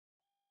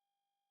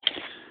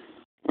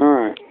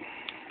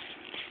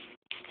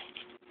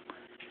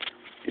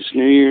It's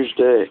New Year's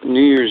Day,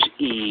 New Year's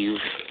Eve,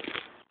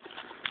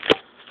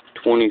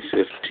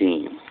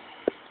 2015,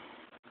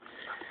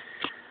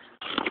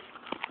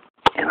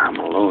 and I'm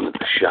alone at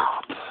the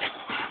shop.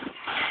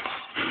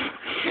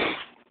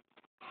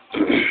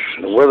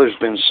 The weather's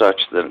been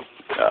such that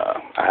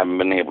I haven't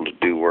been able to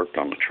do work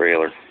on the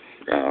trailer.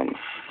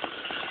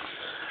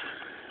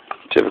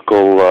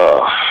 Typical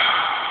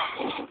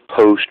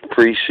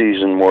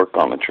post-preseason work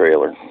on the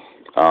trailer,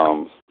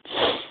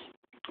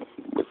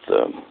 with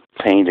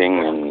painting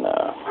and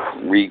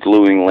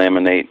re-gluing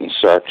laminate and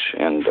such,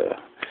 and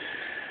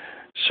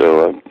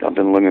so I've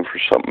been looking for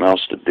something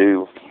else to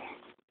do,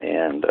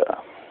 and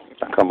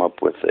I come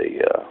up with a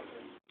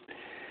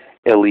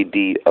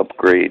LED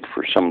upgrade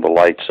for some of the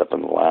lights up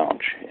in the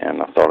lounge,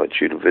 and I thought I'd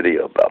shoot a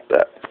video about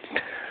that.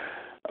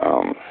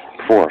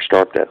 Before I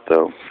start that,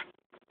 though,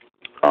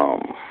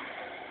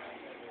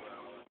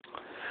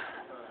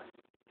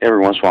 every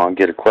once in a while I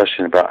get a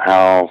question about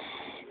how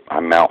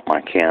I mount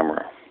my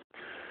camera,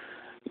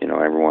 you know,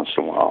 every once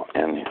in a while,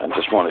 and I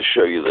just want to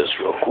show you this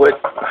real quick.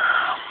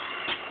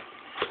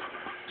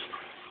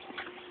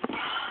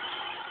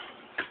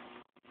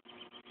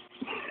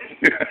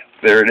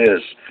 There it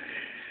is.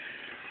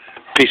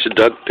 Piece of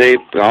duct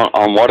tape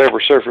on whatever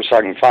surface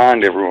I can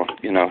find, everyone,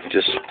 you know,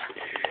 just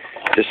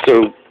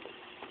so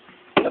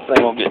the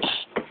thing will get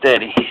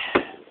steady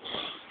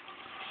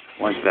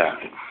like that.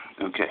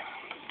 Okay,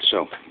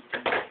 so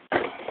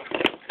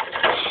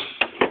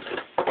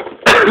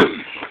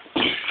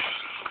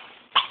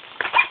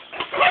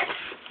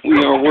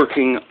we are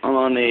working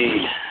on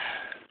a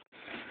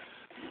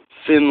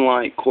Thin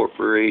Light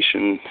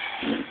Corporation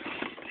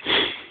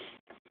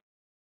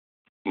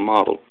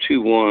model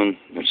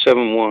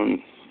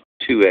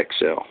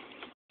 712XL,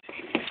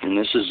 and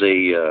this is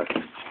a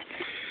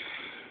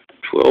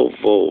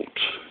 12-volt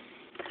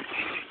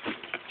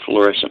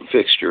fluorescent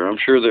fixture. I'm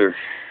sure they're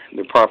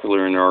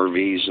popular in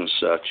RVs and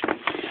such.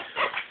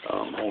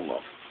 Hold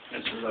on,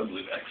 it's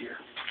lovely back here.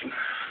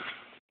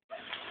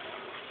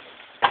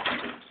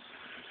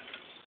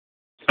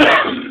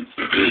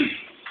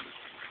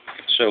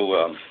 So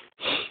I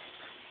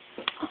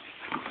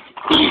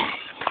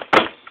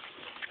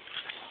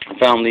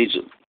found these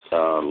at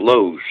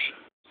Lowe's.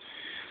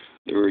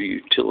 They're a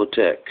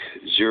Utilitech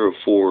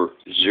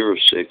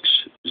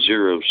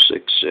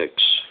 0406066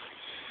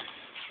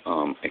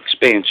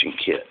 expansion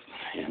kit,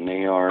 and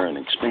they are an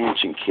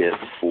expansion kit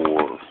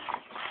for,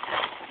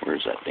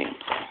 where's that damn thing?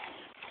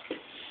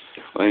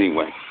 Well,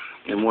 anyway,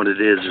 and what it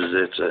is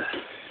it's a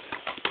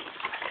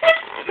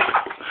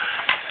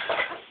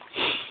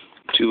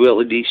 2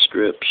 LED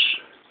strips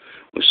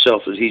with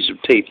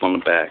self-adhesive tape on the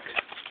back,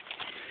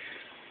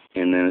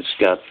 and then it's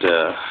got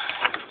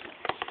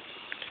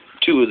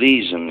 2 of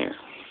these in there.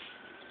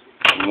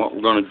 And what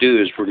we're going to do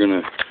is we're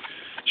going to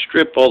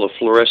strip all the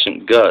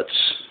fluorescent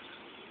guts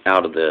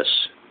out of this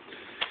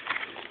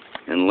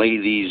and lay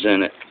these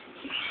in it,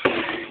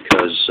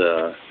 because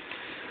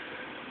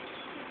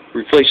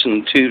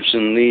replacing the tubes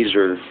in these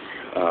are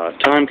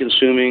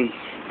time-consuming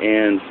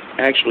and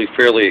actually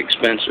fairly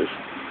expensive.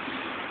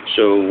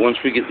 So once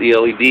we get the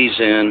LEDs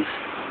in,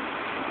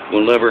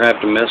 we'll never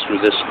have to mess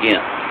with this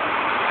again.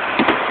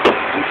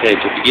 Okay,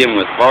 to begin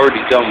with, I've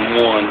already done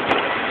one,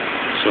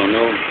 so I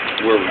know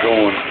where we're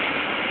going.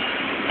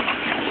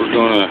 We're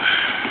going to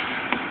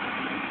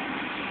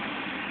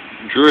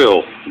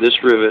drill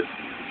this rivet,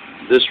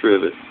 that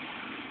rivet,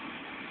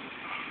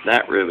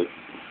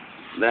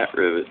 that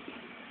rivet,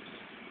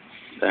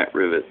 that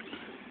rivet,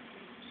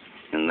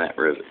 and that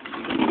rivet.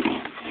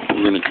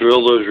 We're going to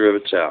drill those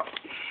rivets out.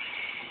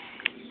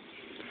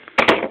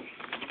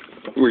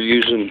 We're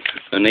using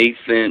an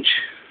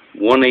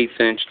 1/8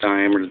 inch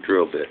diameter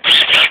drill bit.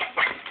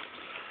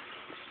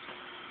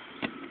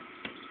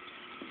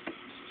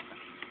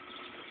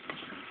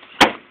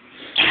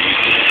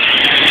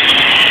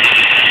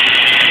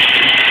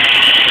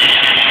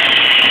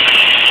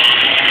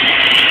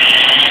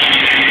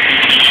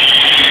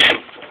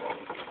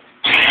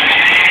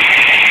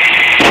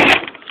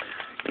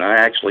 And I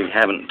actually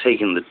haven't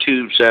taken the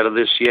tubes out of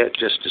this yet,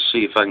 just to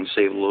see if I can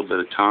save a little bit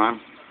of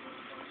time.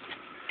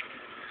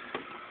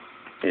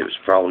 It would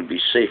probably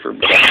be safer,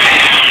 but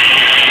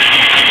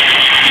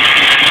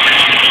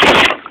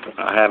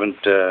I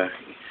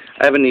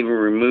haven't even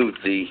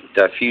removed the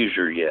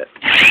diffuser yet.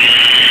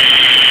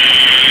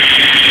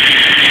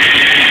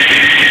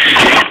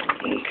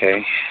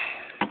 Okay.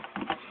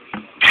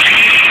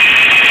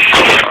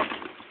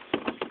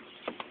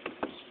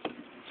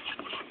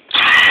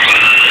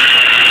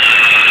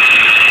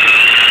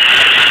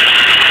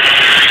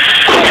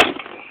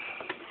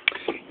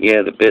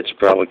 Yeah, the bit's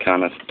probably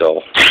kind of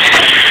dull.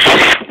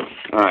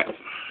 Alright.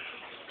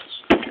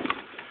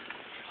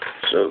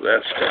 So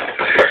that's done.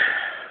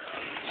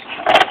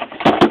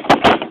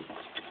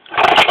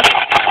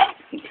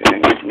 Okay,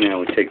 now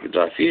we take the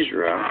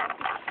diffuser out.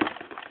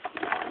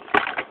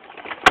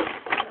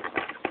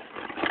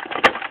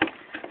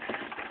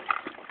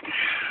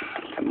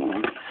 Come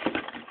on.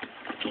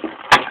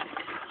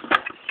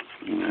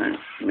 Alright,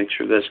 make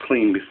sure that's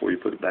clean before you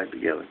put it back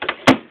together.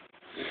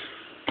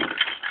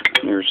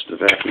 there's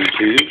the vacuum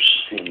tubes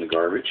in the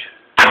garbage.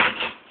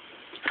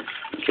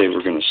 Okay,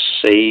 we're going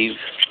to save.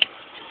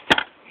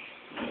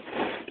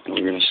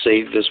 We're going to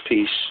save this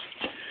piece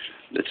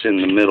that's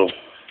in the middle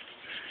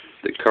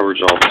that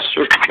covers all the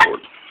circuit board.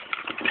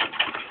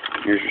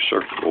 Here's your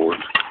circuit board.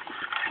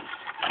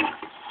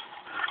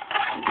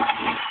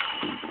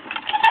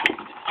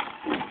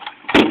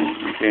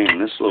 Okay,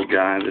 and this little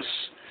guy,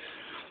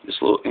 this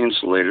little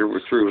insulator, we're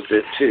through with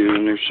it too.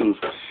 And there's some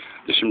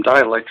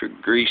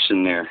dielectric grease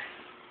in there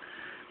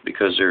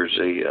because there's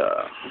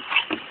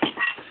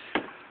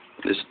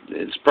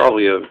it's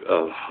probably a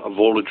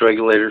voltage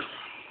regulator.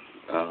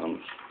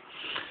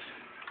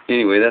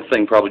 Anyway, that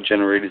thing probably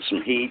generated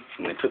some heat,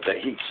 and they put that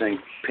heat sink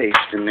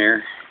paste in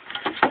there.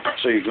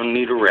 So you're going to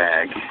need a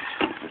rag,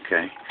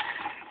 okay?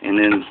 And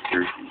then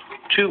there's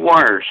two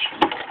wires.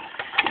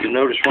 You'll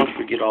notice once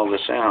we get all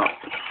this out,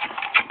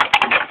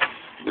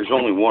 there's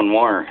only one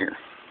wire here.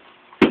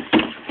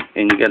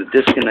 And you got to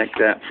disconnect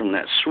that from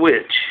that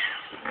switch.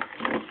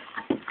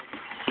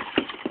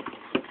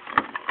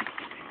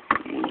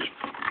 We'll just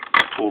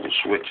pull the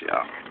switch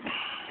out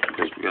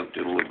because we got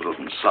to do a little bit of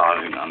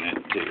massaging on it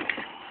too.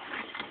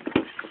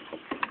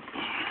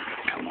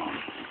 Come on.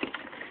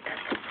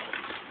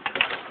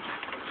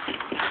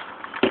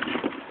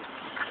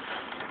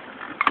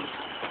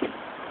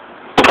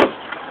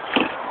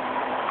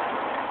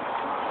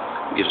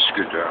 Get a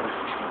screwdriver.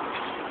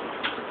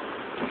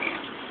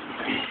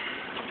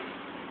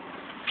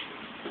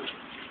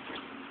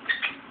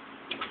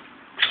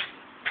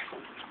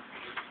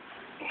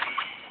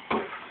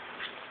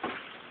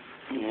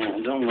 Yeah,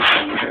 don't look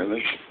in there.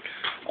 There's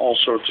all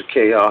sorts of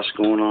chaos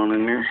going on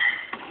in there.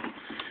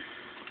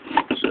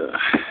 It's,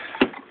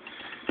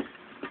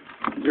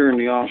 during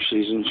the off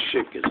season,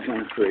 shit gets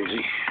kind of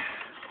crazy.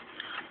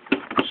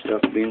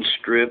 Stuff being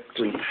stripped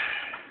and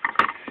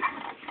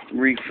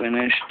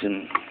refinished,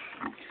 and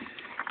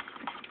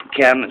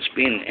cabinets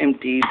being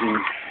emptied and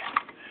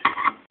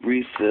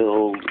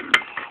refilled,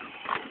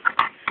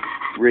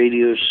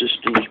 radio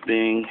systems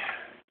being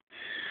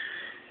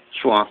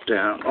swapped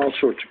out, all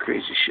sorts of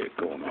crazy shit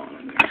going on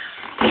in there.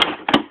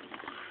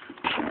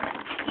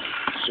 Alright,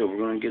 so we're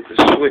going to get the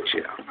switch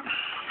out.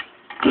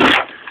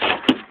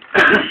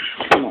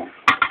 Come on,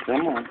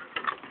 come on.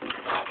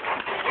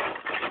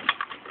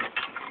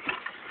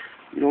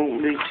 You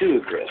don't be too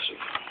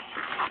aggressive,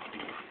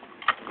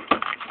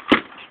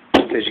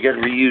 because you got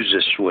to reuse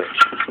this switch.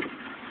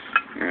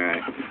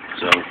 Alright,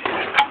 so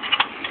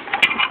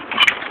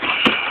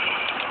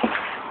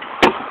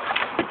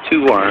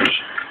two wires.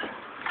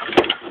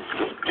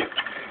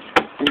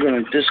 We're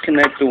going to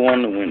disconnect the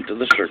one that went to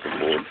the circuit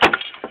board.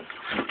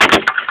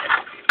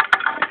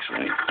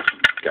 Actually,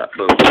 got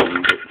both of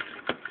them, but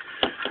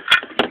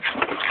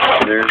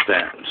there's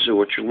that. So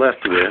what you're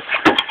left with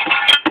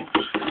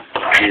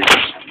is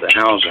the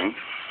housing.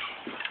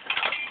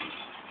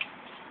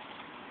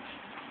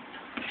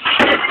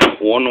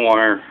 One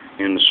wire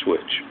in the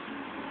switch.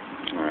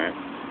 Alright.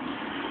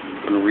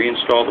 I'm going to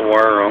reinstall the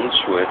wire on the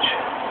switch.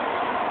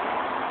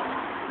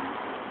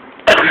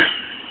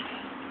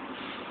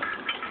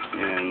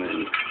 And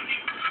then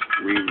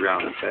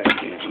reroute it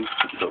back in.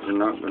 But we're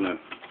not going to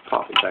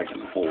pop it back in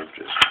the hole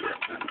just yet.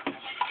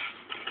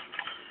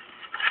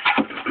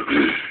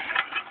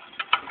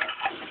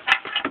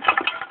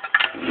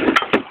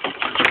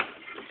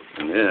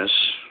 And this,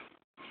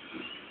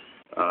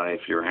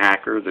 if you're a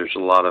hacker, there's a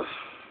lot of,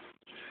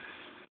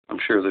 I'm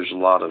sure there's a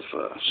lot of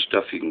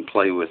stuff you can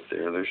play with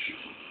there. There's,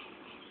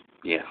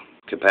 yeah,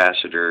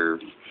 capacitor,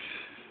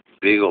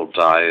 big old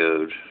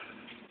diode,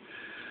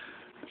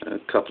 a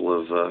couple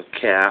of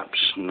caps,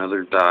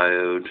 another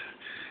diode,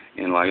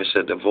 and like I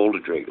said, the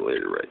voltage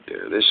regulator right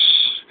there.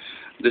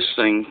 This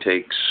thing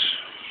takes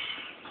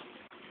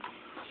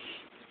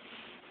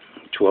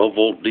 12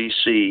 volt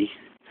DC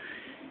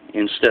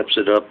and steps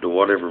it up to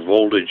whatever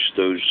voltage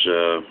those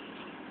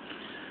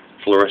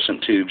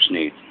fluorescent tubes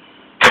need.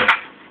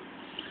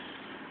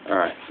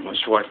 Alright,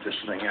 let's wipe this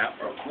thing out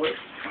real quick.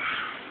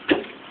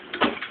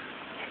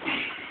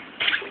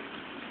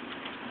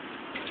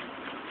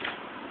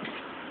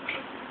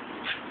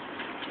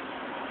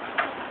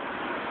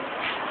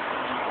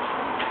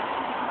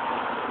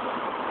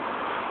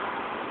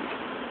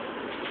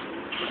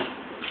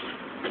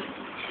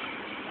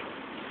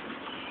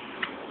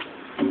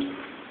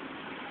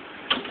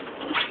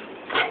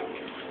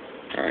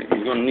 Alright,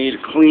 you're going to need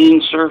a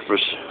clean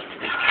surface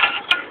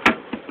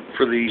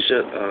for these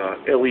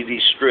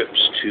LED strips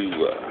to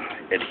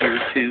adhere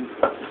to.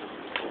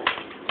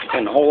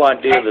 And the whole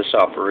idea of this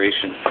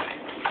operation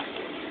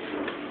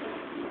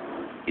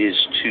is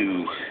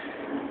to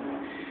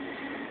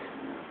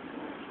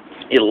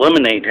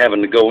eliminate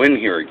having to go in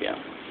here again.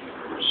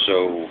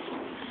 So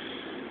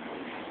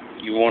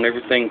you want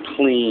everything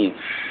clean.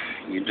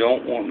 You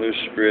don't want those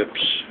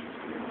strips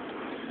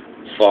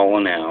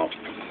falling out,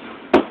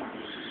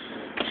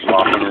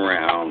 flopping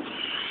around,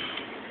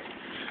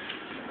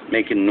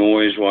 making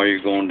noise while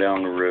you're going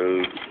down the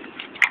road,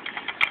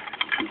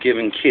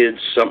 giving kids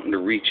something to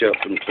reach up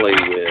and play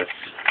with.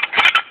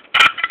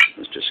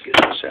 Let's just get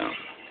this out.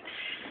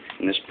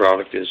 And this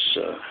product is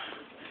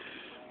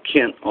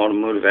Kent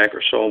Automotive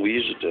Acrosol. We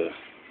use it to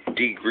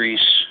degrease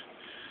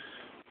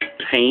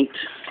paint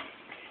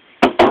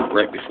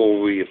right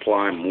before we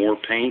apply more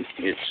paint.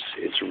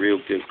 It's a real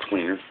good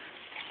cleaner.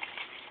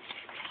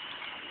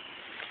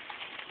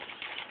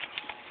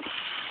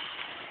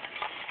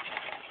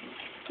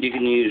 You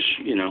can use,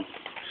 you know,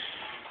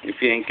 if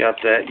you ain't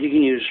got that, you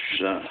can use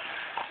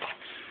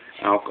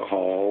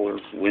alcohol or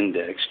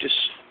Windex.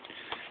 Just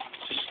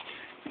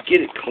get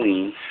it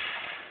clean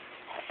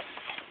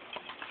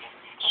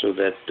so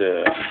that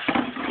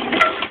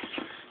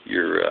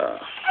your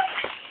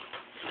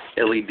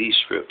LED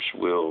strips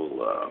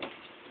will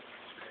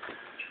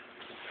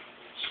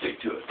stick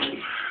to it.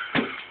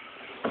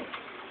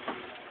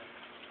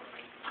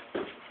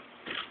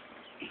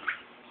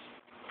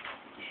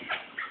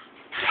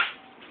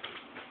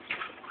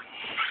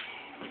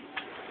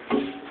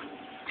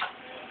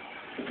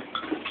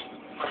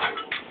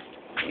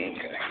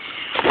 Okay.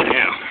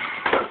 Now,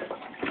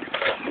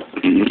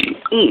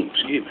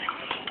 excuse me.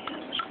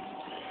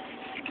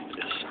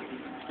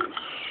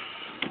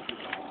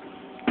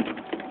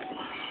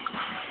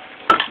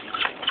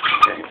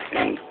 Okay,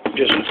 and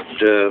just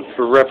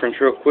for reference,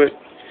 real quick,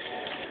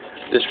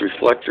 this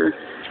reflector,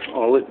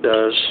 all it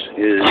does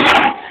is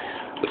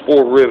the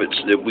 4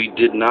 rivets that we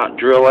did not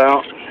drill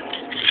out.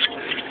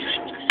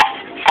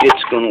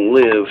 It's going to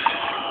live.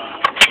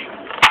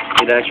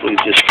 It actually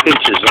just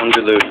pinches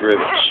under those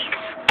rivets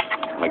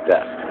like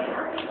that.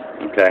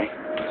 Okay.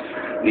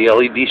 The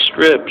LED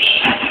strips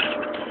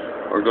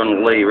are going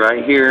to lay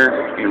right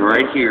here and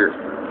right here.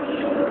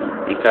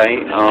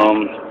 Okay.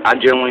 I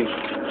generally,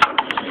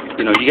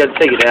 you know, you got to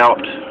take it out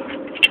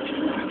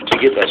to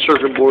get that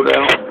circuit board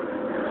out.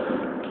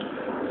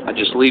 I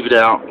just leave it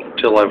out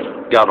until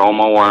I've got all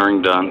my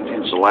wiring done.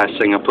 It's the last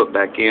thing I put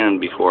back in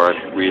before I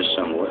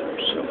reassemble it.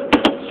 So,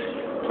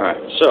 all right.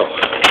 So,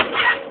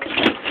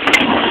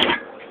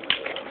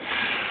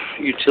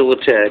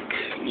 Utilitech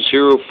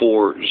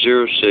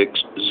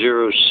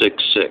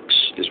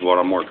 0406066 is what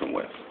I'm working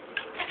with.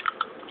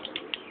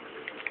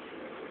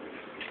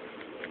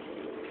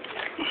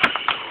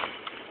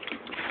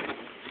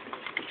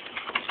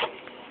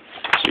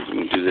 See if we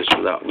can do this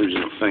without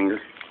losing a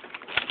finger.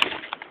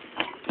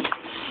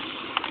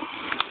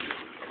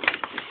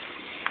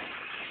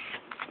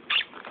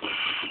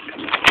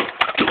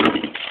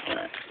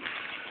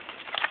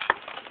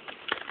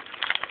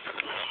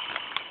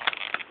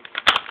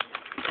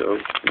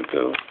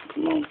 Go,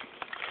 come on.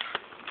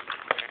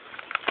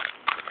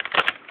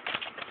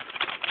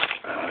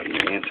 You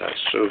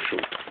antisocial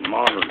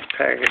modern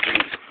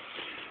packaging.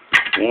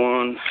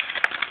 1.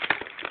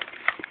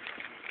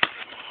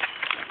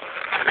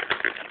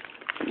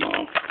 Come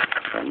on,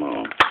 come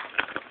on.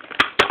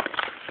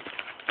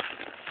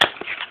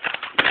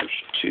 There's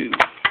 2.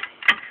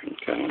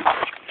 Okay.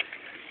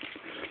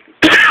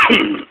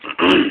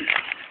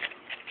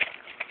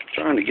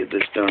 Trying to get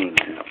this done in a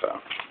half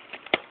hour.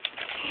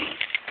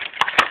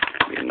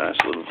 Be a nice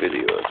little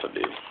video if I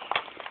do.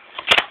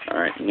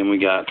 Alright, and then we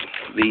got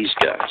these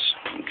guys,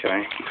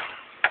 okay?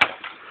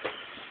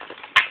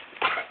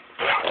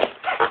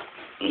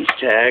 These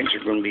tags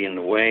are going to be in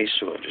the way,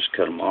 so I'll just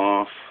cut them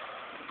off.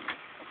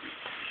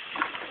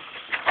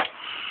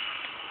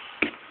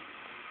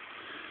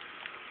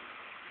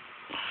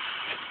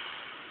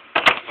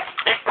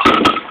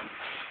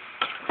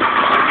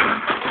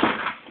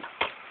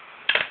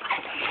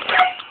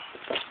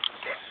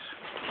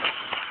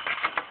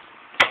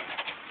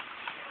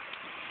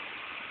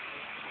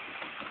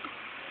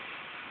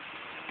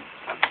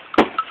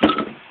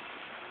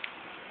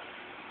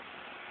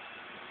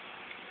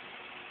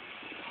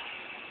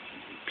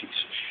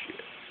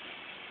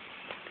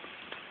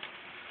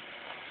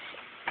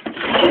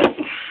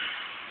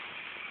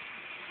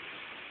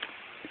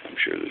 I'm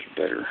sure there's a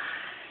better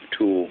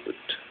tool, but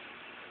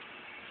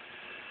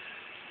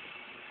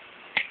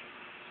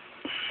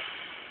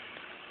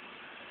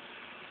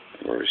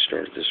I've already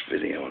started this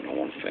video and I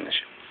want to finish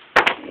it.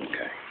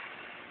 Okay,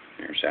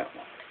 here's that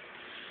one.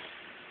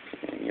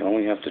 And you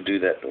only have to do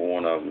that to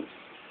one of them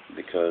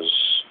because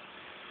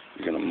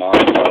you're going to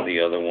modify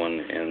the other one,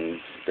 and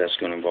that's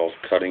going to involve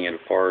cutting it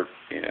apart,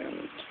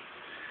 and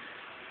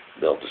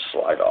they'll just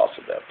slide off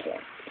at that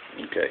point.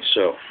 Okay,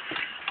 so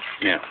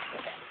now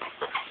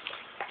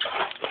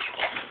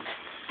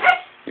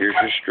here's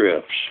your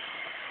strips.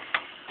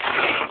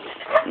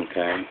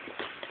 Okay,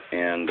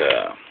 and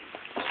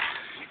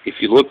if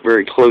you look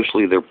very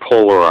closely, they're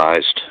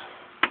polarized.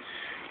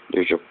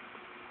 There's a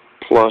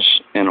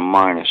plus and a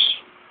minus.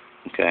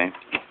 Okay,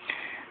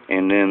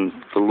 and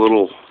then the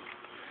little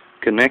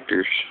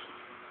connectors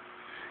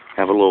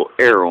have a little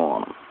arrow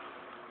on them.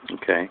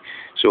 Okay,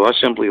 so I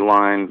simply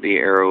line the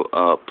arrow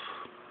up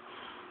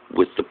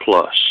with the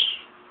plus.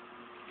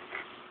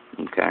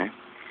 Okay,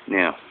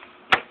 now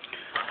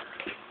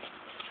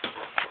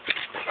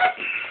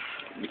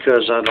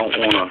because I don't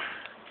want to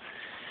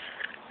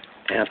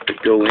have to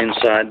go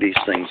inside these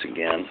things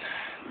again,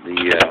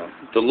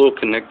 the little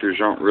connectors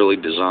aren't really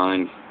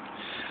designed.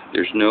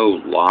 There's no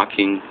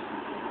locking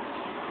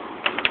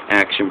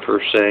action per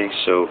se,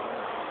 so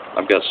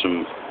I've got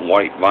some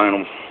white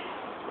vinyl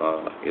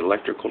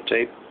electrical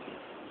tape.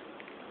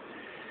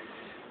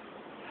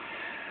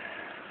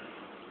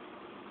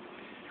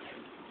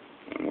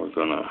 And we're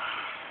gonna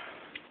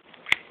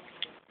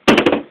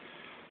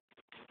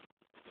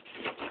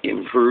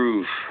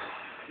improve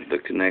the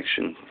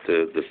connection,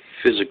 the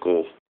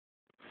physical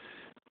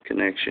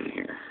connection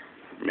here.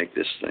 Make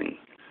this thing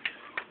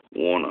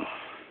wanna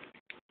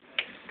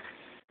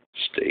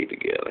stay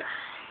together.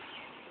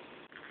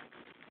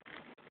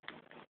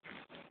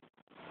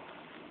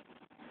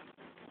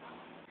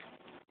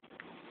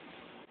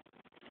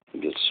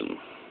 Get some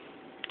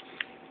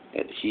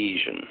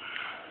adhesion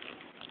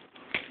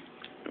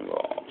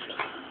involved.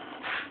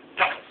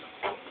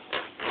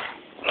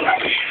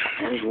 Okay,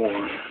 there's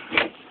one.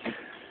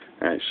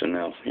 Alright, so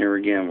now here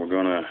again we're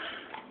gonna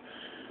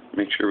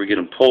make sure we get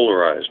them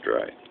polarized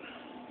right.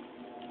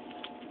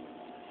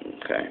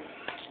 Okay,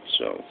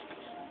 so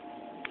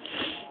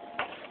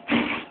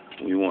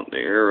we want the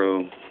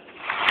arrow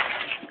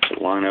to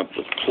line up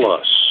with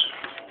plus.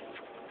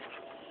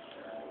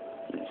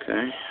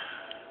 Okay.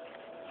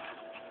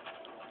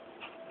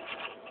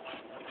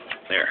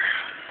 There.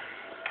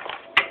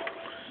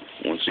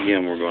 Once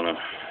again, we're going to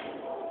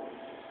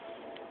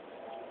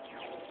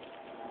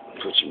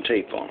put some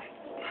tape on it.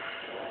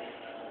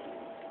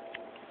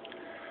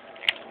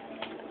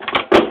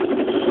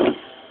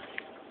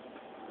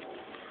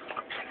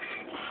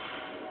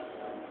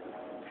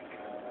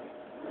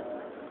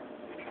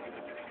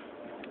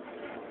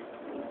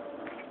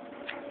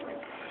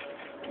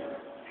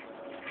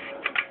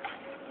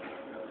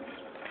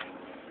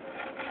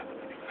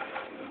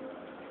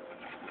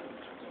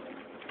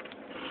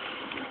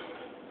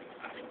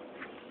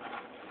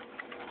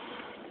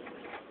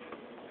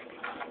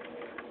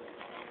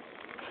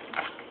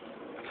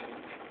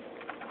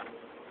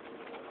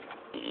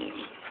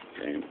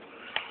 Okay,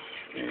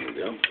 there we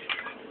go.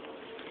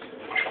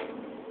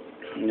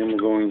 And then we're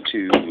going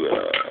to,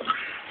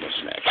 what's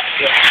next?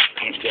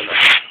 I'm gonna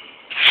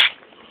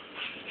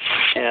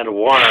add a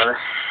wire.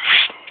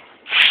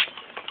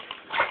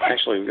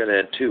 Actually, we've got to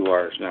add 2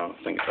 wires now,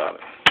 think about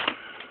it.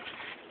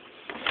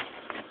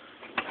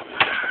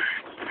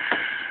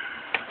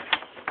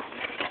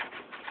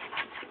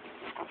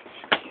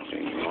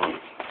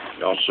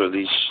 Also,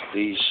 these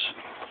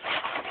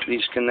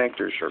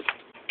connectors are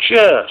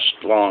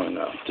just long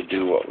enough to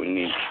do what we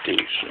need to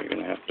do, so you're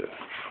going to have to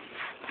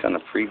kind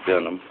of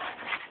pre-bend them.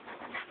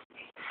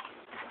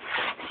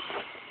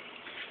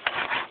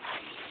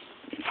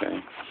 Okay.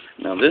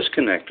 Now this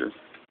connector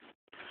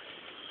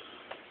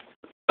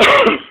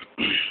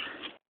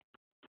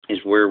is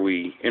where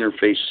we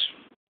interface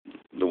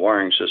the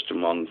wiring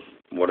system on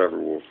whatever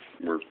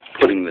we're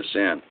putting this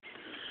in.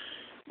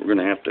 We're going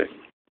to have to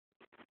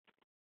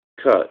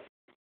cut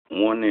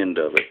one end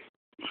of it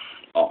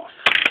off.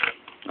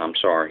 I'm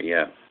sorry,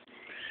 yeah.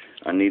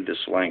 I need this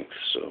length,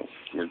 so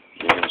we're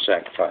going to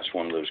sacrifice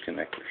one of those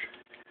connectors.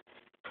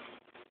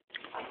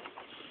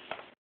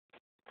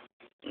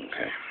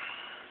 Okay.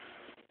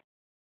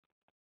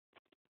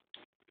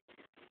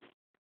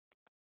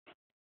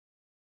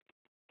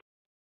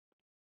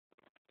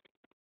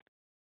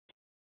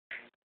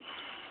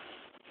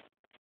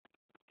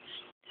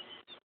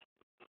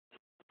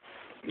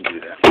 Do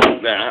that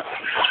like that.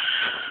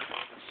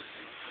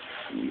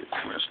 Get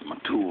the rest of my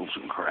tools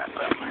and crap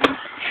out there.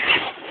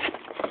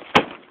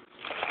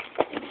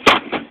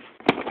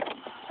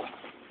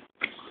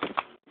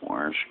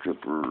 Wire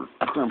stripper,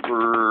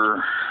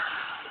 crimper.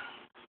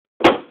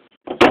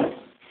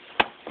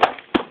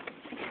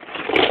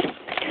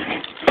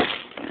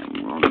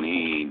 And we'll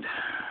need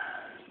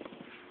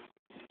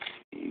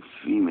a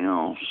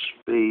female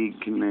spade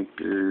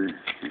connector.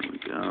 Here we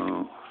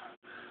go.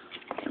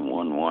 And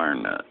 1 wire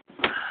nut.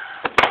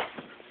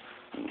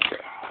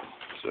 Okay.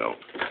 So,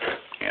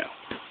 yeah.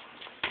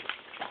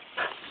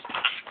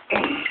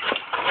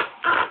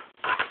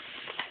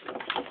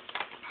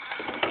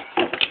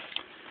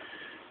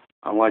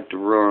 I like to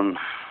run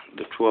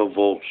the 12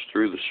 volts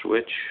through the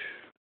switch.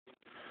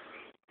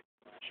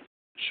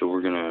 So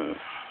we're going to,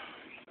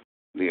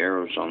 the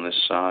arrow's on this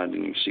side,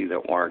 and you see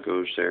that wire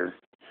goes there.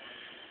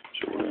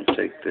 So we're going to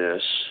take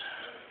this.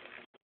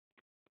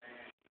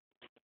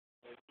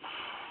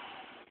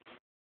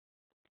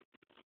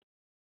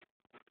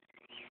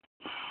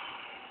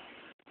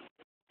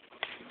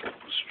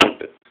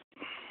 Strip it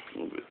a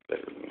little bit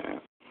better than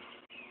that.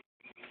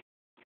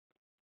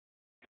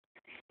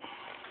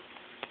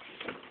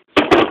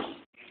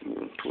 I'm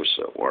going to twist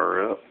that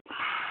wire up.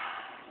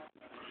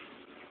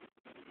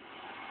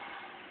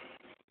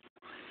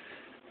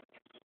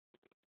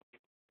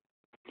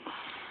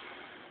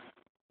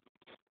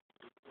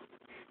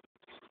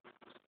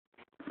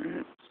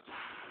 Alright.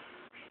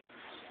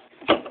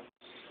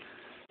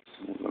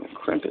 We're going to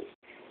crimp it.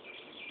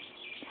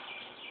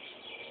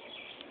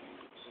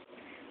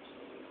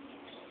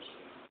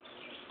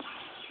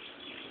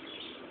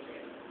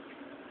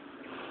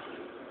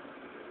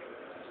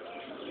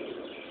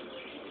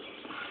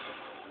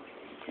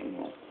 Come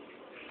on.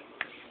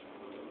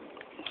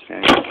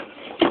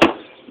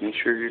 Make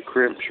sure your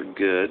crimps are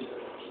good.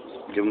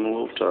 Give them a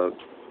little tug.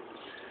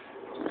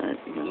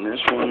 Alright, and this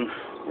one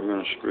we're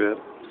going to strip.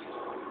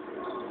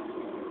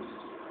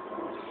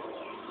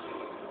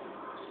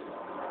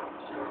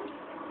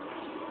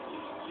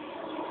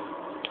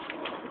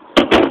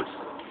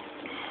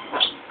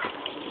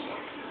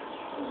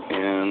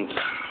 And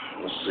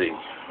let's see.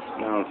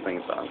 Now the thing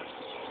about it.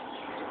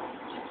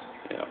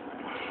 Yeah.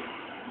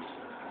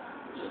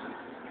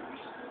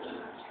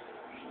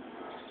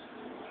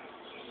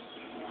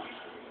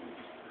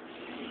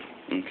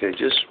 Okay,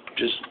 just,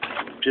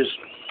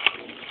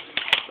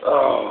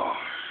 oh,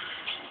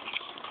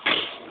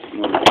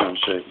 what am I trying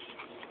to say?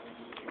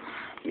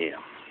 Yeah.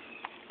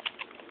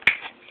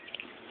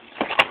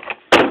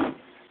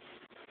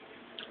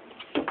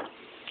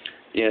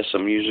 Yes,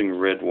 I'm using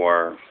red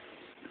wire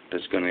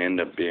that's going to end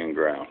up being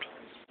ground.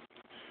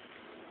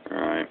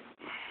 Alright.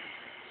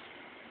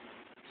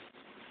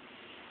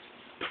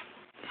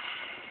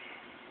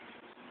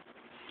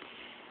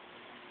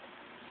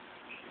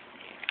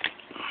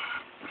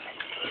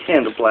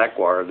 And the black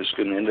wire that's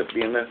going to end up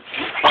being the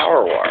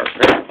power wire,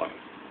 apparently.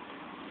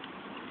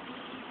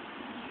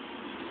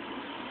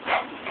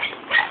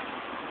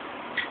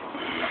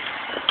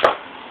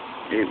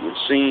 It would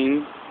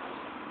seem...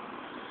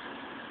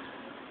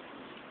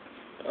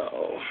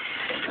 Oh,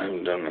 I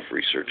haven't done enough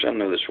research. I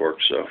know this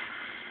works, so...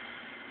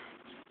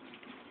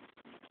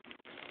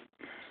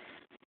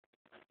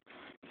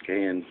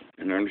 Okay, and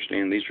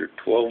understand these are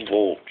 12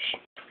 volts.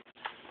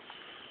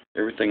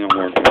 Everything I'm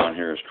working on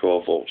here is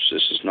 12 volts.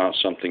 This is not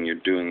something you're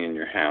doing in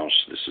your house.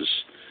 This is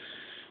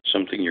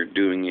something you're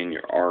doing in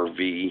your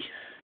RV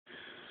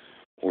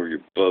or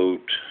your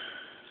boat.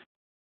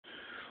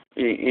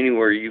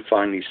 Anywhere you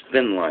find these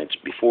thin lights,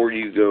 before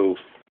you go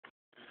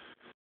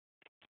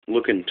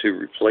looking to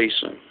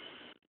replace them,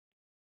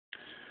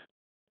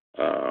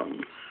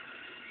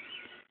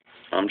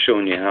 I'm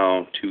showing you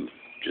how to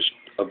just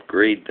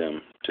upgrade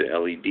them to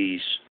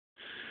LEDs.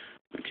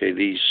 Okay,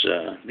 these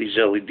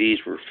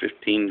LEDs were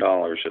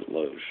 $15 at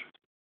Lowe's.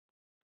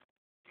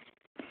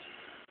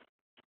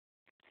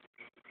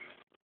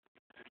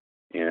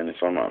 And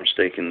if I'm not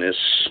mistaken, this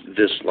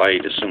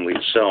light assembly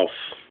itself,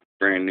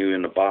 brand new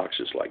in the box,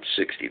 is like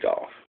 $60.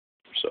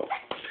 So,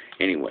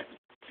 anyway,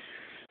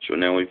 so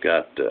now we've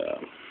got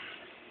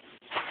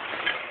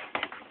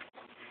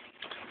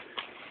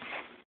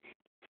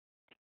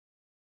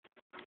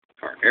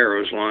our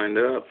arrows lined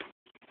up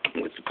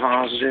with the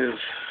positive.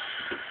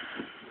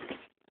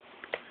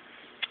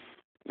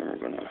 Then we're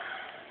going to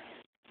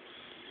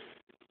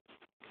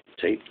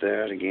tape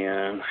that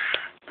again.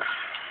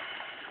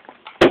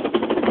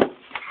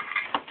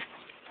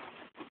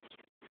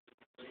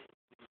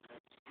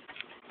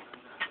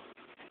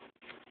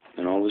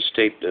 And all this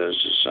tape does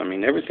is, I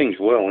mean, everything's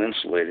well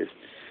insulated,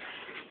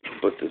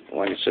 but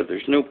like I said,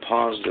 there's no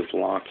positive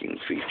locking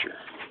feature.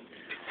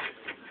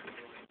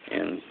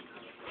 And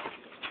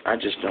I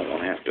just don't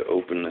want to have to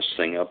open this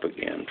thing up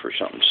again for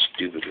something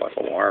stupid like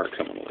a wire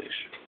coming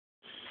loose.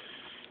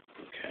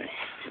 Okay,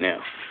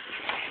 now,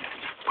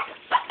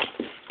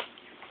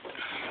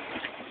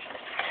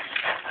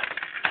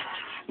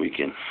 we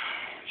can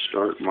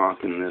start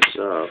mocking this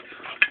up.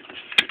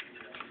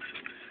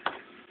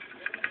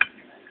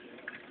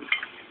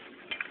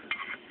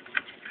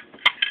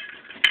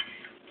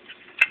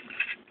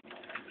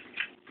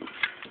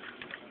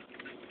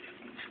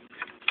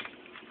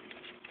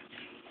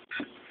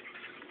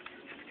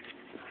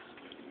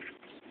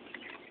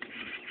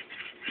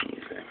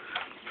 Okay,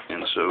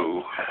 and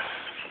so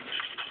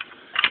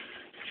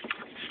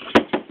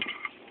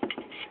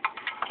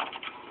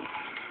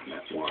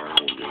that wire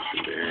will go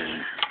through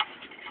there.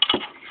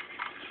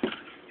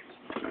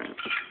 Alright.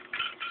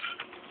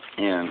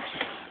 And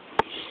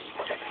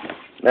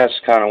that's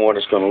kind of what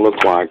it's going to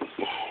look like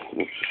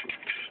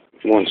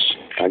once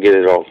I get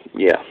it all.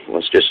 Yeah,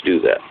 let's just do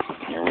that.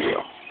 Here we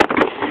go.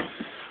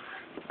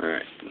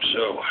 Alright,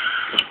 so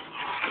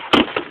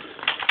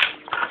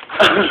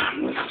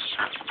it's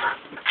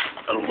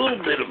a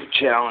little bit of a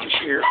challenge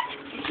here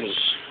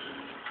because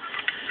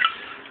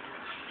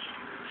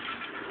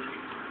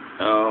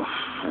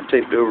I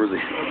taped over the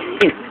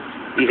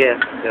okay.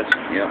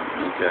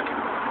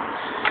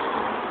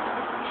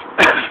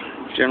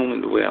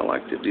 Generally, the way I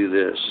like to do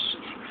this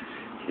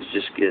is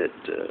just get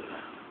a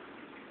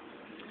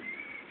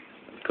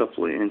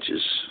couple of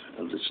inches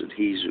of this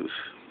adhesive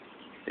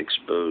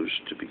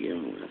exposed to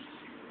begin with.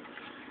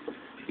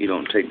 You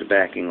don't take the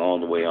backing all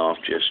the way off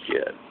just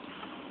yet.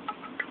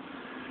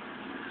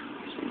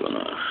 So I'm going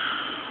to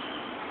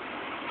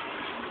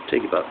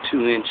take about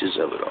 2 inches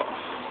of it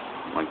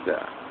off, like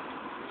that.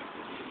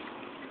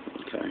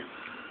 Okay.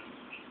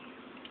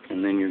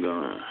 And then you're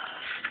going to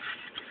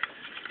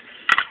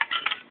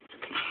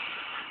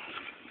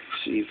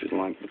see if you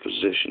like the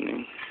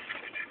positioning.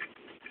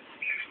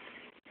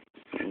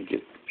 And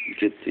get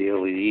the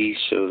LED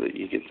so that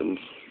you get the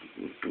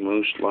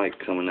most light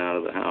coming out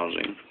of the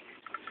housing.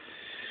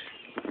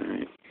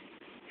 Alright.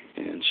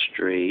 And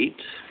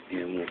straight.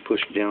 And we'll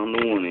push down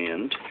the one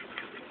end.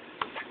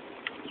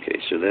 Okay,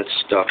 so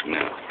that's stuck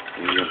now.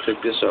 And you're going to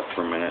pick this up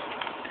for a minute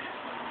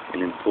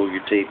and then pull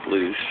your tape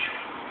loose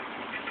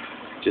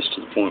just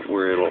to the point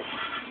where you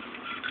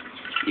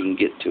can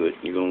get to it.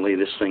 You're going to lay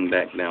this thing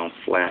back down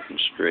flat and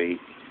straight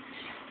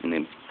and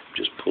then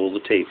just pull the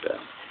tape out.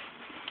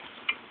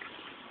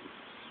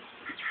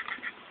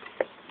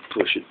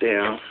 Push it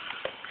down.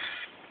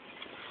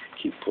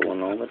 Keep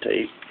pulling on the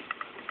tape.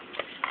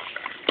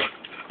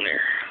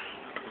 There.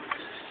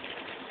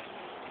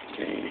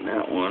 Okay, and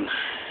that one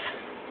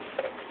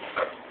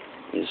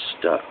is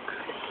stuck.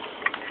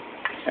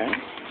 Okay.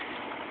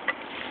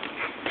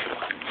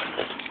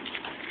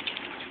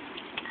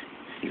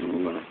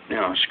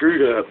 Now I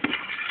screwed up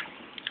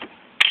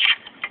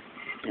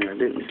and I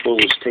didn't pull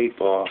this tape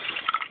off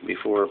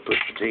before I put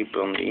the tape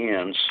on the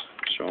ends,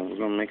 so we're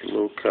going to make a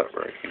little cut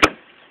right here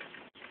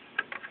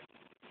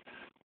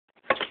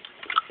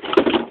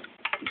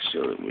so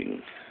that we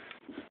can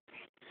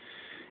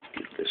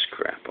get this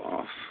crap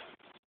off.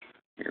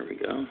 Here we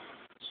go.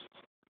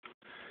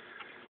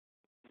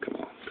 Come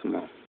on, come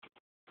on.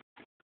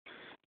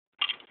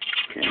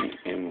 Okay,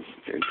 and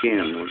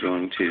again we're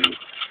going to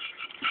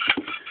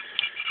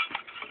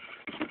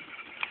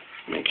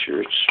make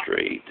sure it's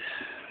straight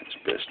as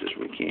best as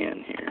we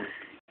can here.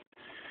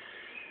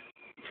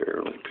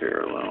 Fairly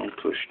parallel,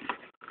 push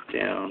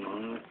down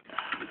on it.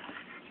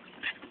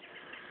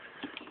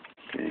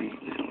 Okay,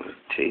 now the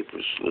tape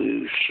is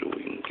loose, so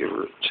we can give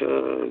her a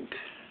tug.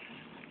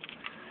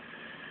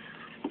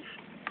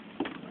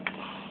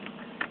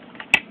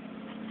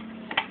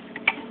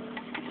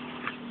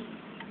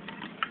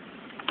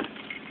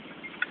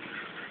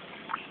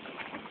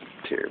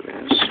 Tear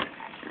this.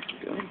 There we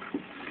go.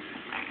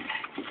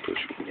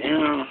 Push it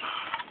down.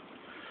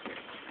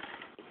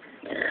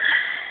 There.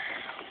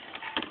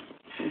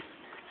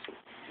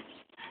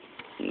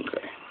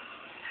 Okay.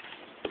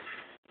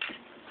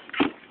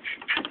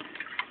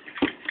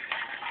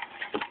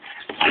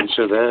 And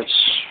so that's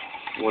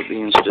what the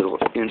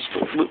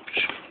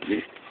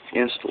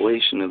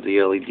installation of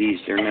the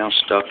LEDs. They're now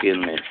stuck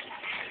in there.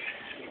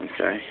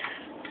 Okay.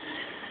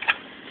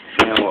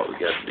 Now what we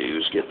got to do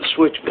is get the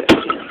switch back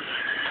in.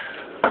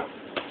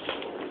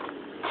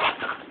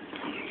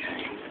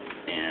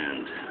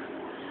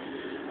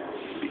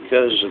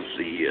 Because of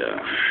the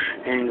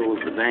angle of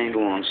the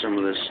dangle on some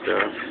of this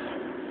stuff,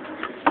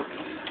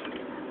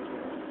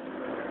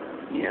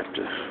 you have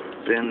to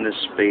bend this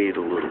spade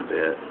a little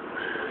bit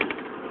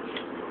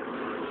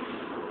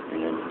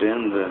and then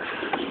bend the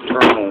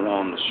terminal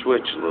on the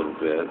switch a little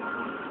bit.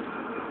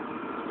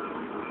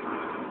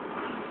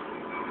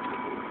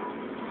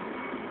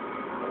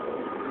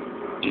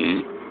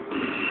 Okay.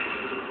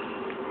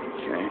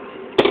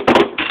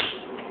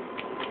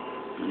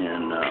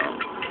 And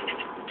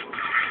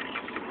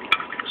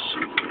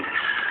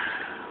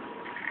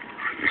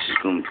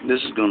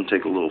this is going to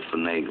take a little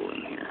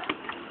finagling here.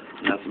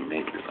 Nothing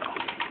major though.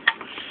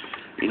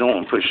 You don't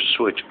want to push the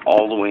switch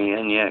all the way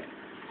in yet,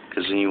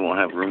 because then you won't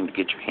have room to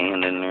get your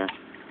hand in there.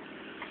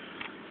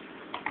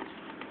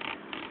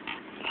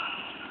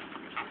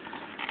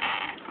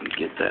 And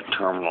get that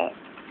terminal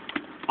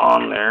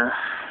on there.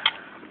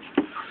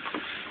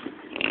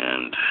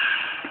 And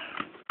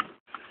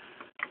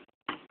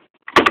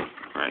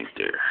right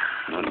there.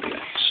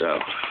 Okay, so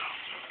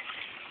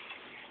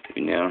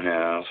we now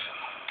have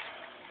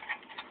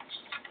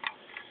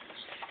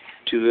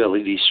two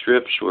LED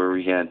strips where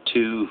we had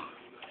two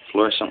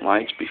fluorescent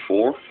lights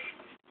before.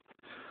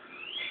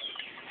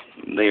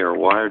 They are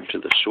wired to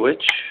the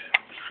switch,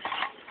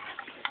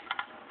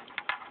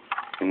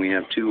 and we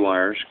have two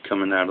wires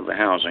coming out of the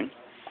housing.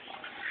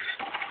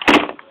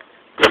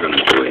 We're going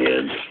to go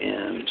ahead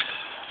and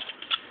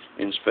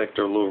inspect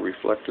our little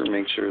reflector,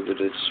 make sure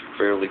that it's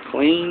fairly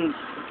clean,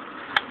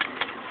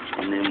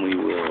 and then we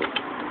will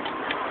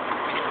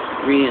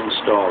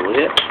reinstall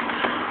it.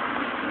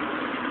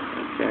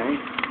 Okay.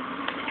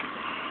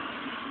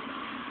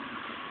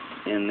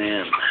 And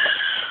then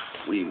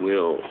we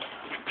will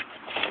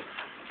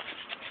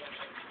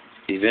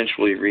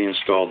eventually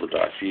reinstall the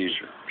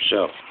diffuser.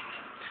 So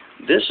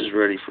this is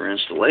ready for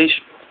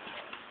installation.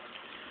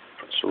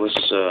 So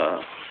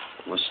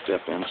let's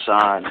step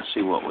inside and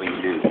see what we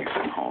can do here.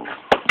 Hold on.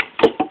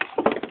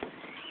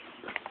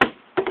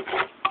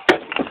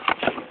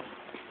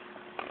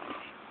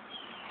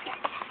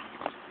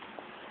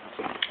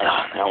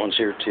 That one's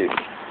here too.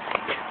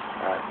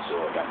 Alright, so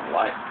I got my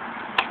light.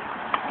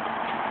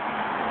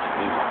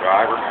 My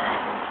driver. I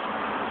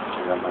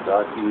got my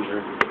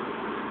diffuser.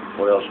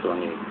 What else do I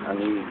need? I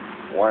need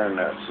wire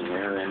nuts in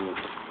there and the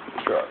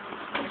truck.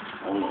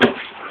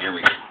 Here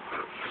we go.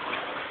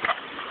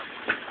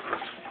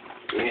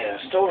 Yeah,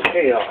 it's total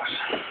chaos.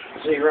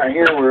 See right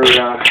here we're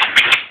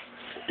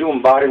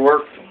doing body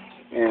work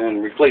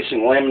and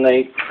replacing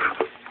laminate.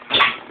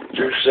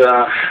 There's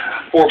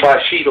 4x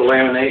sheet of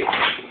laminate.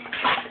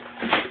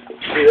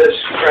 See this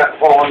crap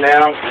falling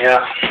down?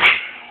 Yeah.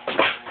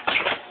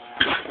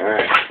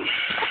 Alright.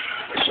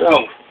 So,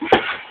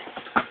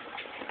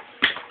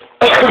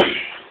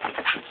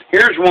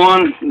 here's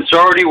one that's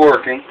already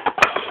working.